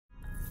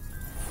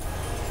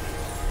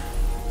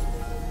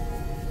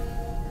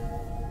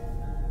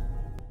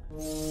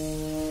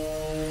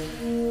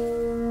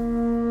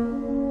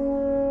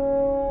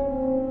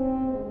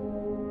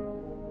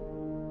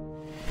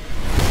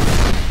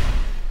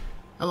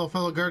Hello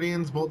fellow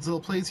Guardians,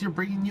 BoltZilla Plays here,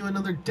 bringing you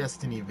another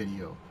Destiny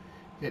video.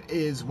 It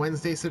is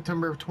Wednesday,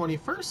 September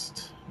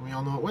 21st. We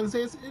all know what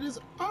Wednesday is. It is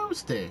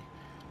Armsday.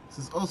 This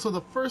is also the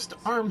first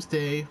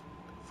Armsday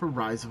for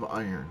Rise of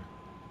Iron.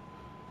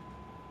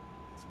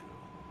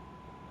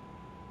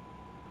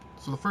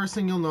 So the first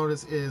thing you'll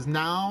notice is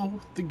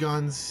now the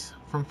guns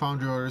from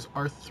foundry orders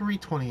are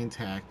 320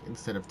 intact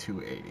instead of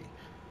 280.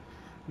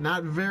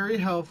 Not very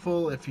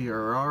helpful if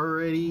you're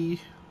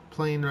already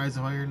playing Rise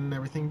of Iron and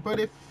everything, but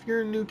if you're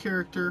a new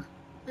character,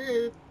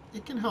 it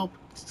can help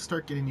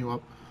start getting you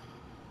up.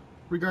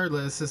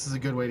 Regardless, this is a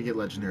good way to get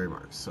legendary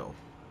marks. So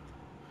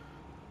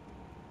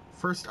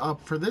first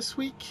up for this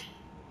week,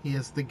 he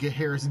has the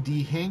Harris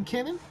D hand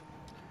cannon.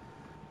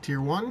 Tier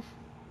 1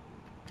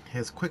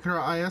 has Quick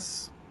Draw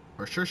IS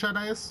or Sure Shot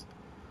IS,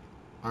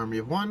 Army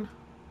of 1,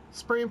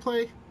 Spray and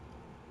Play,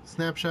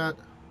 Snapshot,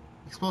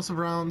 Explosive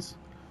Rounds,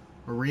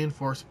 or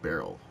Reinforced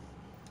Barrel.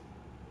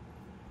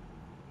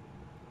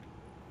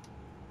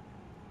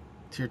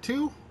 Tier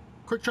 2,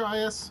 Quick Draw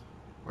IS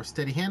or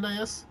Steady Hand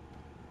IS,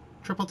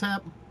 Triple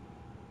Tap,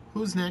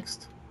 Who's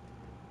Next,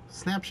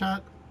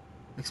 Snapshot,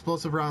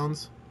 Explosive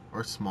Rounds,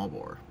 or Small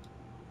Bore.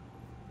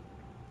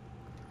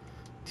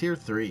 Tier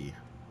 3,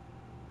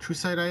 True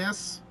Sight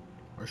IS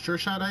or Sure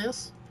Shot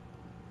IS,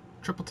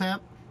 Triple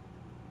Tap,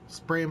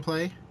 Spray and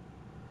Play,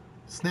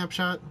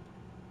 Snapshot,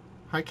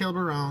 High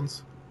Caliber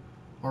Rounds,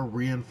 or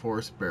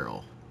Reinforced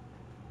Barrel.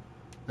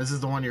 This is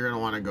the one you're going to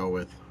want to go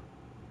with.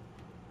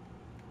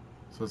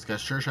 So it's got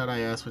Sure Shot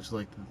IS, which is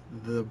like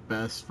the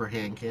best for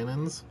hand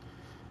cannons.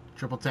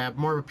 Triple Tap,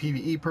 more of a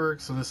PvE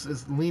perk, so this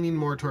is leaning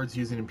more towards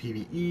using in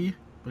PvE,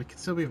 but it can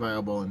still be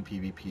viable in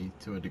PvP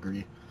to a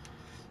degree.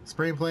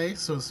 Spray and Play,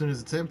 so as soon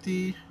as it's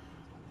empty,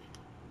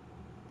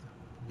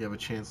 you have a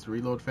chance to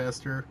reload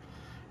faster.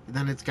 And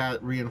then it's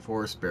got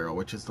Reinforced Barrel,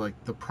 which is like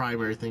the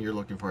primary thing you're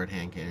looking for at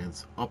hand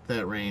cannons. Up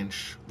that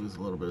range, lose a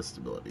little bit of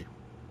stability.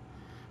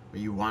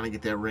 But you want to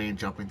get that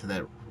range up into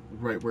that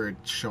right where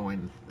it's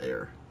showing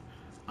there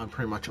on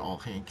pretty much all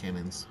hand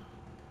cannons.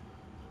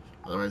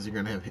 Otherwise you're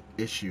going to have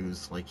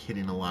issues like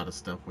hitting a lot of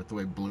stuff with the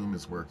way Bloom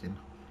is working.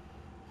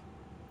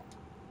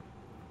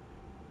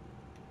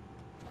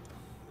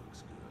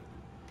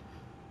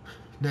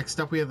 Next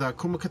up we have the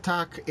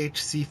Kumakatak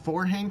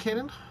HC4 hand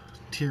cannon.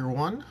 Tier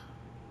 1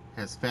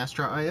 has Fast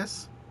Draw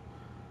IS,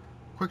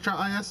 Quick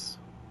Draw IS,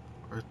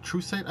 or True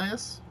Sight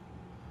IS,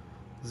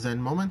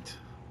 Zen Moment,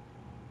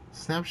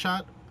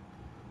 Snapshot,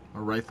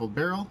 or Rifled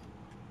Barrel,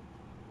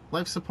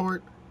 Life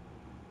Support,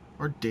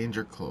 or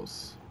Danger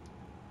Close.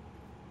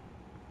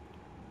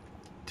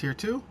 Tier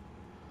 2,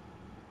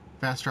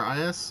 Fast Draw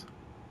IS,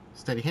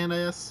 Steady Hand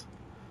IS,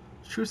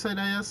 True Sight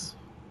IS,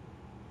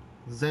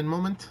 Zen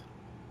Moment,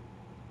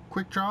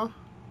 Quick Draw,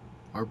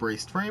 or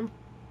Braced Frame,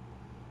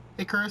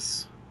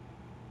 Icarus,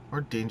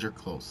 or Danger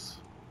Close.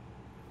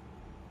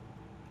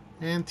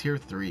 And Tier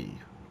 3,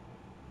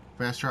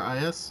 Fast Draw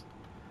IS,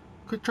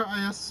 Quick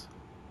Draw IS,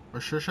 or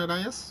Sure Shot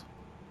IS,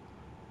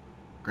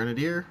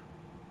 Grenadier,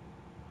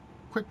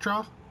 Quick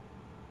Draw,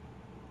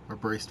 or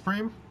Braced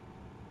Frame,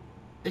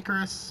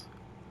 Icarus,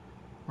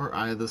 or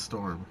Eye of the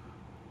Storm.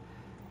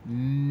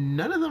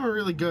 None of them are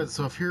really good,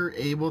 so if you're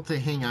able to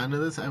hang on to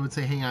this, I would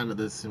say hang on to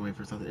this and wait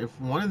for something. If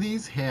one of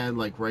these had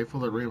like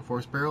Rifled or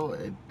Reinforced Barrel,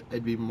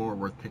 it'd be more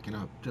worth picking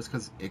up, just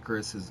because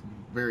Icarus is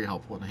very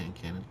helpful in a hand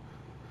cannon,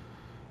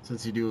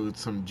 since you do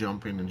some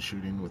jumping and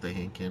shooting with a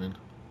hand cannon.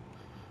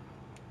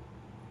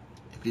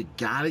 If you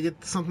gotta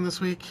get something this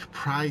week,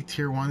 probably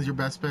Tier 1 is your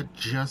best bet,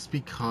 just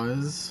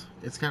because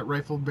it's got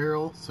Rifled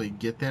Barrel, so you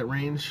get that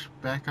range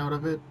back out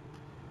of it.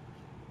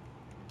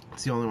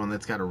 It's the only one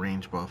that's got a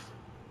range buff.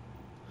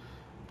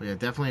 But yeah,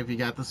 definitely if you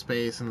got the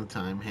space and the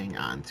time, hang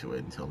on to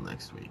it until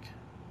next week.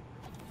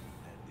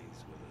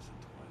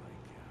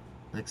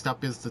 Next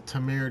up is the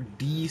Tamir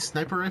D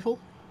Sniper Rifle.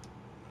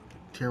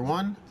 Tier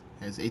 1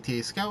 has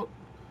ATA Scout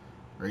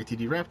or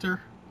ATD Raptor,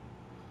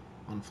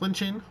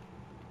 Unflinching,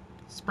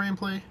 Spray and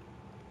Play,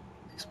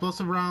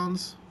 Explosive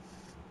Rounds,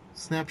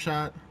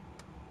 Snapshot,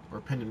 or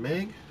Pendant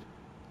Mag.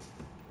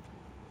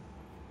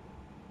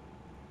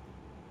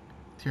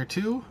 Tier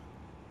 2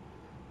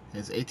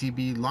 has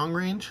ATB Long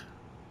Range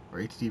or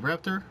ATD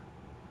Raptor,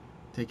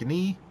 Take a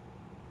Knee,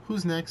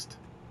 Who's Next,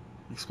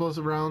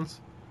 Explosive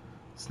Rounds,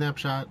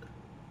 Snapshot,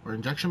 or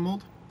Injection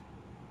Mold.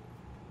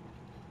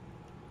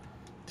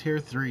 Tier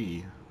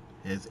 3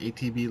 has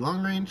ATB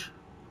Long Range,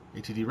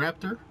 ATD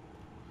Raptor,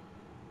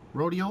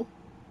 Rodeo,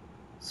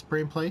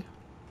 Spray and Play,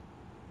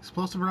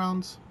 Explosive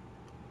Rounds,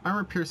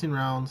 Armor Piercing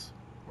Rounds,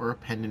 or a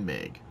Pendant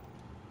Mag.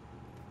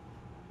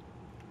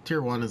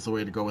 Tier 1 is the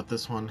way to go with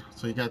this one.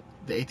 So you got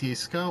the ATA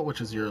Scout,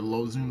 which is your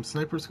low zoom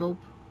sniper scope.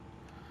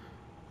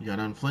 You got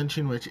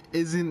Unflinching, which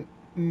isn't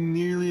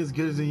nearly as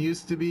good as it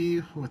used to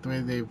be with the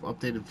way they've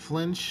updated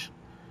flinch,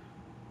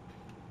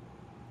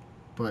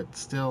 but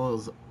still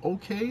is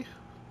okay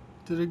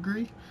to a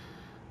degree.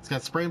 It's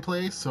got Spray and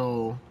Play,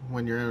 so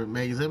when your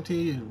mag is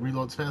empty, it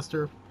reloads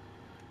faster.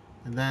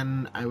 And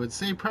then I would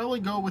say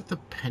probably go with the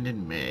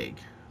Pendant Mag,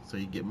 so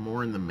you get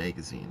more in the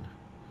magazine.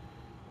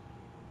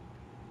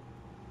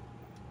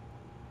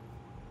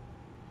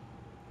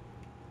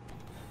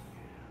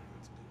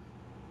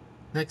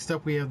 Next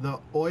up we have the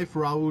OIF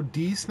Rau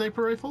D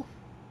Sniper Rifle.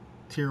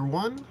 Tier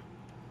 1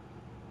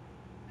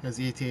 has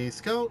the ATA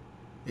Scout,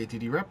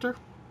 ATD Raptor,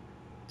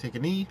 Take a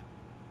Knee,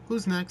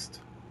 Who's Next,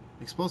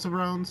 Explosive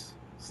Rounds,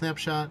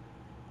 Snapshot,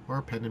 or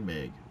a Pen and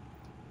Mag.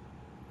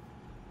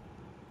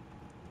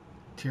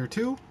 Tier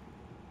 2,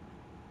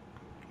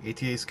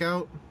 ATA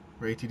Scout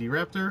or ATD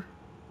Raptor,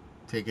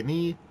 Take a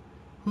Knee,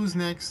 Who's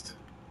Next,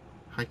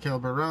 High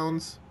Caliber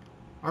Rounds,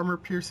 Armor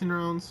Piercing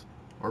Rounds,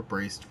 or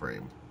Braced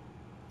Frame.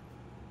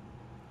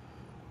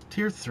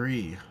 Tier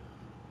 3,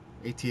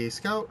 ATA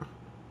Scout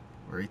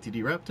or ATD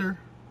Raptor,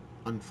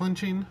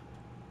 Unflinching,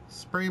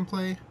 Spray and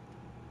Play,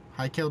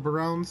 High Caliber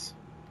Rounds,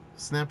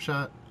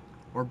 Snapshot,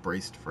 or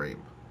Braced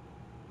Frame.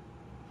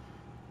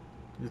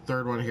 The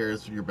third one here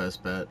is your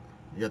best bet.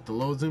 You got the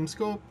low zoom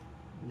scope,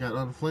 you got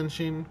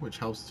Unflinching, which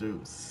helps to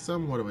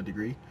somewhat of a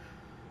degree,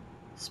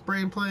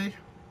 Spray and Play,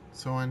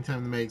 so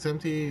anytime the mag's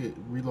empty,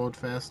 reload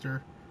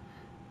faster,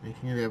 and you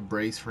can have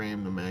Brace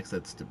Frame to max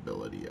that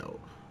stability out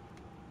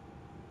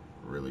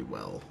really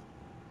well.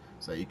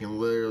 So you can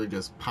literally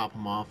just pop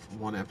them off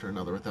one after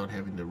another without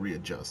having to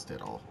readjust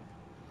at all.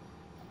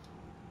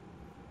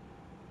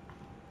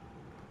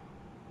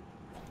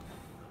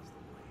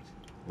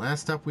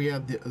 Last up we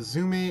have the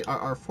Azume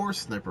RR4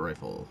 Sniper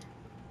Rifle.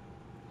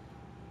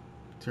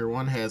 Tier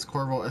 1 has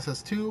Corvo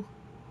SS2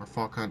 or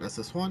Falcon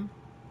SS1,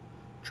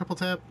 Triple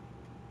Tap,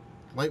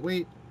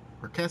 Lightweight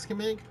or Casket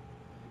Mag,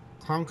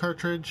 Clown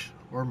Cartridge,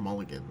 or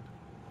Mulligan.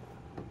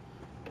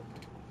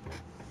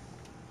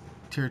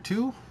 Tier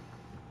 2,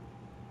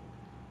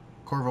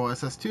 Corvo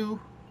SS2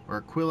 or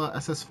Aquila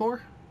SS4,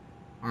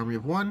 Army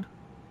of 1,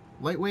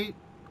 Lightweight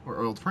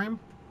or Oiled Frame,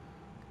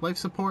 Life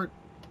Support,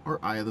 or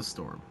Eye of the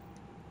Storm.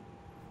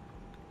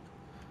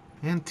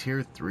 And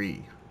Tier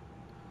 3,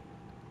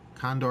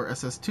 Condor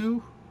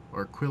SS2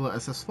 or Aquila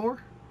SS4,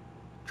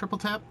 Triple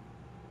Tap,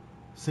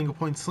 Single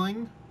Point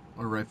Sling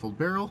or Rifled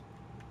Barrel,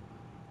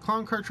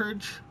 Clown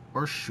Cartridge,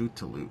 or Shoot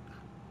to Loot.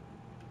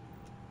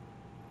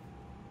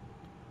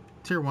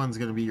 Tier 1 is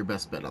going to be your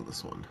best bet on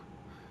this one.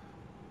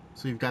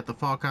 So you've got the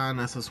Falcon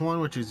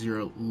SS1, which is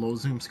your low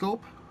zoom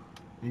scope.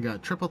 You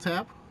got Triple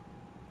Tap.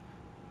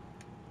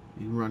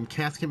 You can run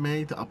Casket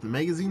Mag to up the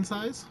magazine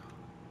size.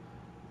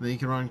 Then you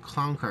can run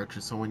Clown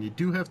Cartridge, so when you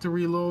do have to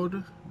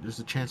reload, there's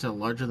a chance at a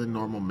larger than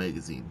normal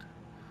magazine.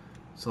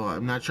 So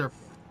I'm not sure if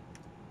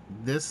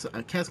this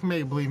Casket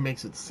Mag, I believe,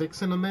 makes it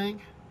 6 in a mag.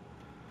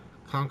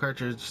 Clown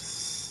Cartridge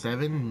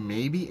 7,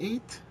 maybe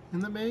 8 in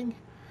the mag,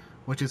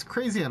 which is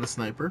crazy on a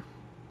sniper.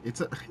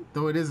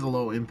 Though it is a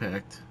low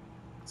impact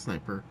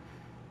sniper,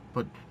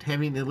 but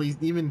having at least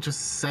even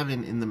just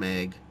 7 in the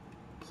mag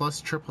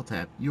plus Triple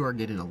Tap, you are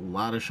getting a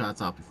lot of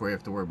shots off before you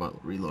have to worry about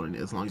reloading,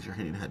 as long as you're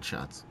hitting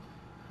headshots.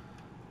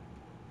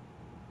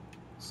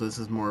 So this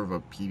is more of a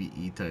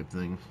PvE type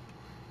thing.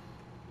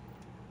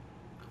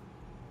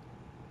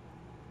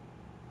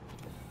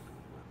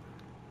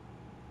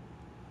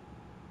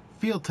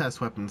 Field test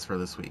weapons for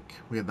this week.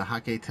 We have the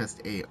Hake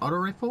Test A auto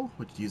rifle,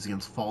 which is used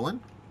against Fallen.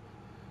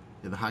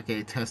 We have the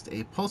Hake Test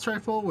A pulse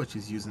rifle, which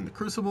is used in the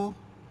Crucible.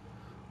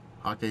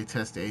 Hake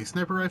Test A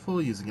sniper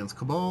rifle, used against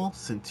Cabal,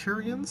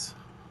 Centurions.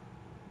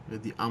 We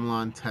have the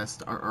Amlan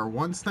Test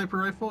RR1 sniper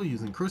rifle,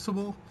 used in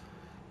Crucible.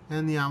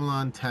 And the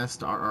Amlan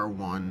Test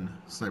RR1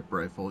 sniper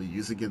rifle,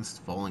 used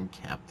against Fallen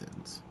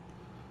Captains.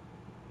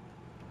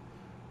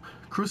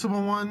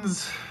 Crucible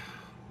ones,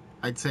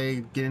 I'd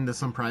say get into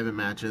some private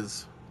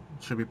matches.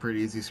 Should be pretty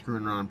easy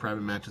screwing around in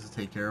private matches to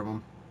take care of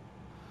them.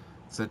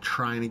 So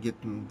trying to get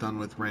them done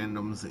with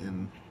randoms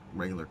in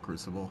regular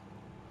Crucible.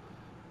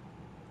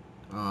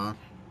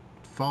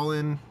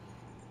 Fallen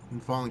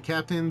and Fallen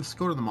Captains,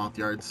 go to the Moth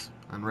Yards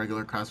on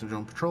regular Cosmic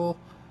Drone Patrol.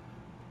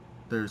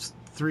 There's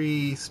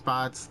 3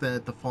 spots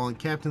that the Fallen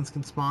Captains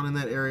can spawn in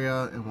that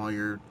area, and while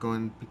you're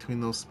going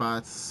between those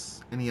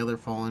spots, any other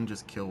Fallen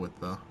just kill with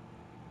the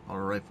auto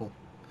rifle.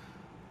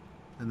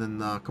 And then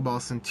the Cabal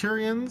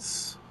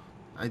Centurions,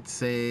 I'd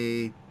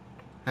say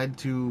head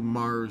to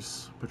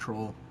Mars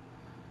Patrol.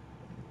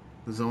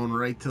 The zone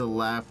right to the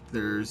left,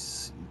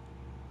 there's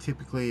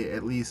typically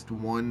at least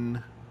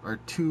 1 or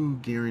 2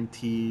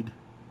 guaranteed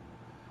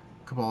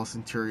Cabal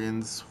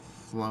Centurions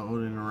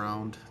floating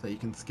around that you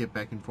can skip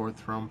back and forth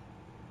from.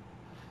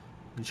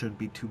 It shouldn't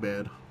be too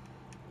bad.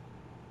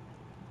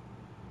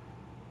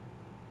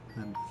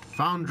 And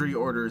Foundry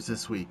orders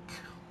this week.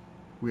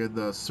 We have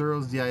the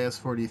Suros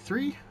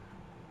DIS-43,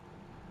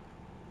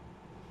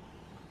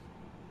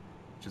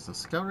 which is a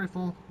scout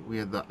rifle. We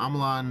have the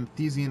Amalan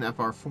Thesian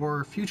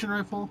FR4 fusion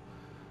rifle,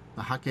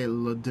 the Hake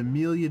La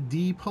Demelia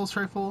D pulse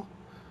rifle,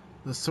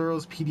 the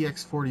Suros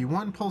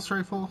PDX-41 pulse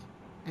rifle,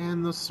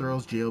 and the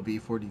Suros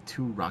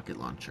JLB-42 rocket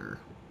launcher.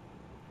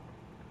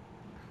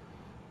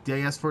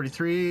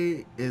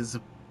 DIS-43 is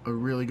a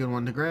really good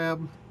one to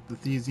grab. The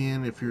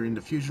Thesian, if you're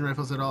into fusion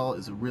rifles at all,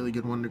 is a really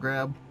good one to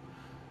grab.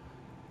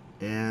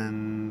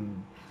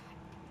 And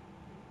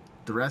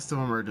the rest of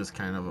them are just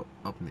kind of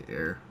up in the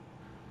air.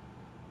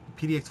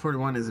 The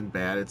PDX-41 isn't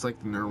bad. It's like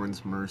the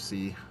Nerwin's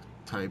Mercy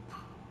type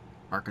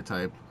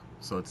archetype,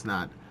 so it's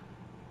not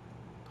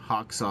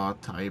Hawksaw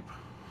type.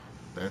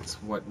 That's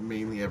what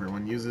mainly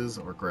everyone uses,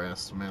 or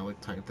grass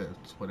mallet type.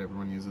 That's what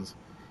everyone uses.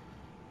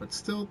 But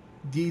still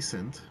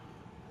decent.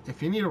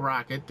 If you need a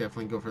rocket,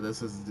 definitely go for this.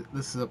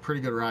 This is a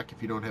pretty good rock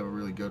if you don't have a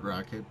really good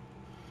rocket.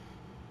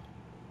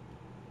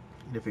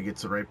 And if it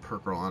gets the right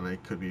perk roll on it,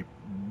 it could be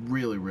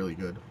really, really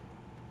good.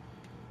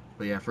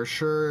 But yeah, for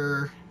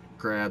sure,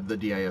 grab the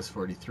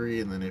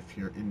DIS-43, and then if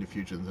you're into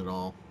fusions at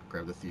all,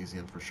 grab the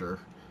Thesian for sure.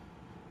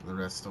 And the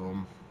rest of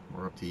them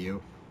are up to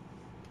you.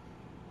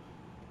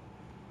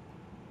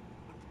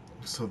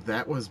 So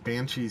that was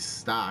Banshee's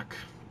stock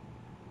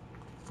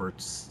for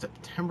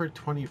September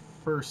 21st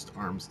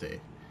Armsday.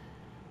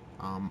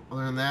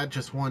 Other than that,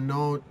 just one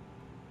note,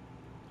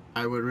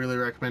 I would really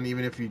recommend,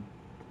 even if you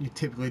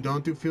typically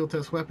don't do field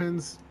test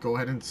weapons, go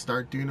ahead and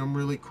start doing them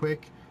really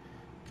quick,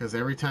 because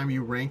every time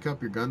you rank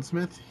up your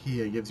gunsmith,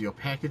 he gives you a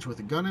package with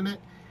a gun in it,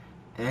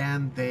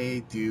 and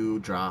they do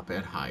drop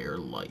at higher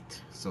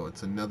light. So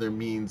it's another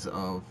means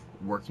of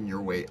working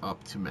your way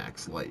up to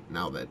max light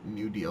now that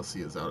new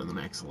DLC is out and the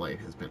max light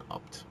has been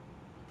upped.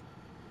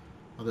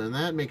 Other than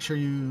that, make sure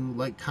you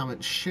like,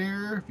 comment,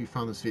 share if you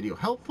found this video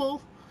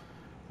helpful.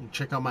 You can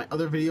check out my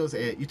other videos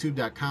at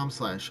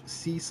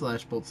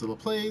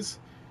youtube.com/c/BoltZillaPlays,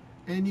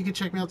 and you can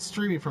check me out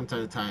streaming from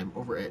time to time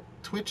over at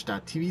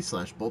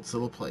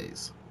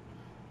twitch.tv/BoltZillaPlays.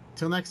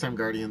 Till next time,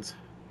 Guardians,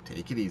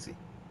 take it easy.